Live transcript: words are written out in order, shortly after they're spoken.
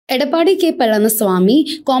EdappadiK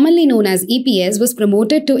Palaniswami, commonly known as EPS, was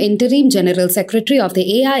promoted to Interim General Secretary of the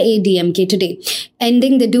AIADMK today,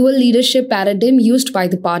 ending the dual leadership paradigm used by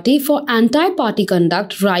the party for anti-party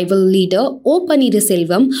conduct. Rival leader O.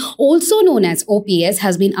 Paneerselvam, also known as OPS,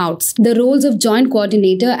 has been ousted. The roles of joint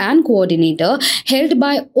coordinator and coordinator, held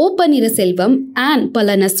by O. Paneerselvam and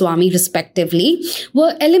Palaniswami respectively,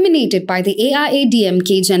 were eliminated by the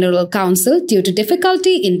AIADMK General Council due to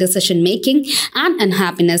difficulty in decision-making and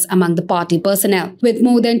unhappiness among the party personnel. With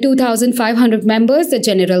more than 2,500 members, the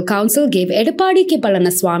General Council gave EdappadiK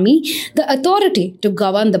Palaniswami the authority to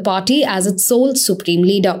govern the party as its sole supreme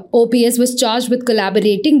leader. OPS was charged with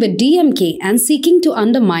collaborating with DMK and seeking to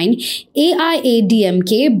undermine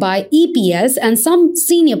AIADMK by EPS and some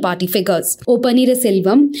senior party figures. O.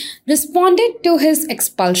 Paneerselvam responded to his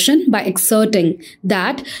expulsion by asserting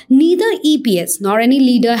that neither EPS nor any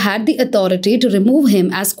leader had the authority to remove him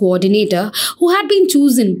as coordinator who had been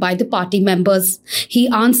chosen by the party members. He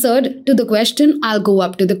answered to the question, "I'll go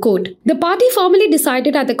up to the court." The party formally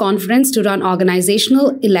decided at the conference to run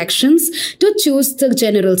organizational elections to choose the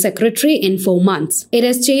general secretary in 4 months. It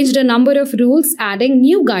has changed a number of rules, adding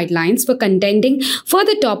new guidelines for contending for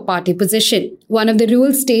the top party position. One of the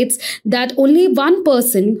rules states that only one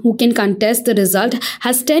person who can contest the result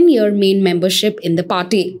has 10-year main membership in the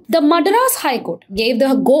party. The Madras High Court gave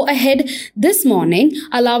the go-ahead this morning,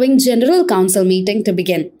 allowing General Council meeting to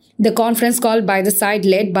begin. The conference called by the side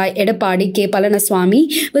led by EdappadiK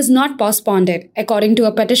Palaniswami was not postponed, according to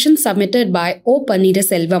a petition submitted by O.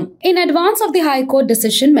 Paneerselvam. In advance of the High Court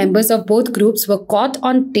decision, members of both groups were caught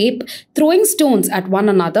on tape throwing stones at one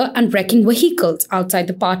another and wrecking vehicles outside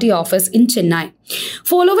the party office in Chennai.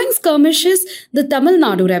 Following skirmishes, the Tamil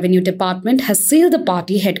Nadu Revenue Department has sealed the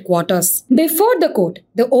party headquarters. Before the court,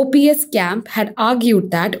 the OPS camp had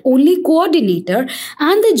argued that only coordinator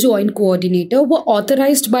and the joint coordinator were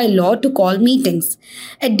authorized by law to call meetings.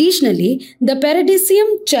 Additionally, the Paradisium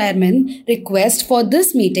chairman request for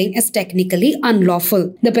this meeting is technically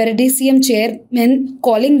unlawful. The Paradisium chairman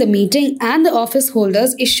calling the meeting and the office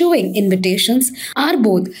holders issuing invitations are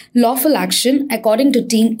both lawful action, according to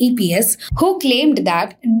Team EPS, who claimed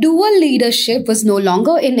that dual leadership was no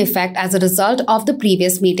longer in effect as a result of the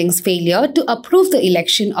previous meeting's failure to approve the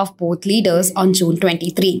election of both leaders on June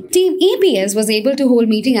 23. Team EPS was able to hold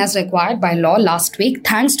meeting as required by law last week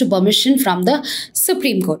thanks to permission from the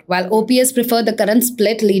Supreme Court. While OPS preferred the current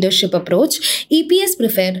split leadership approach, EPS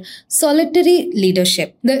preferred solitary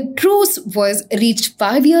leadership. The truce was reached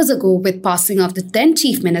 5 years ago with passing of the then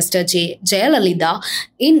Chief Minister Jayalalitha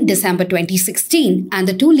in December 2016, and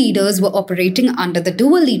the two leaders were operating under the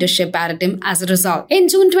dual leadership paradigm as a result. In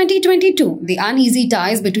June 2022, the uneasy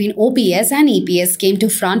ties between OPS and EPS came to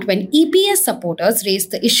front when EPS supporters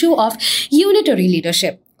raised the issue of unitary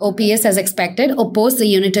leadership. OPS, as expected, opposed the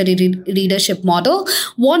unitary leadership model,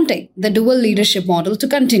 wanting the dual leadership model to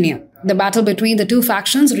continue. The battle between the two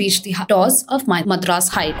factions reached the doors of Madras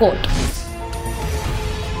High Court.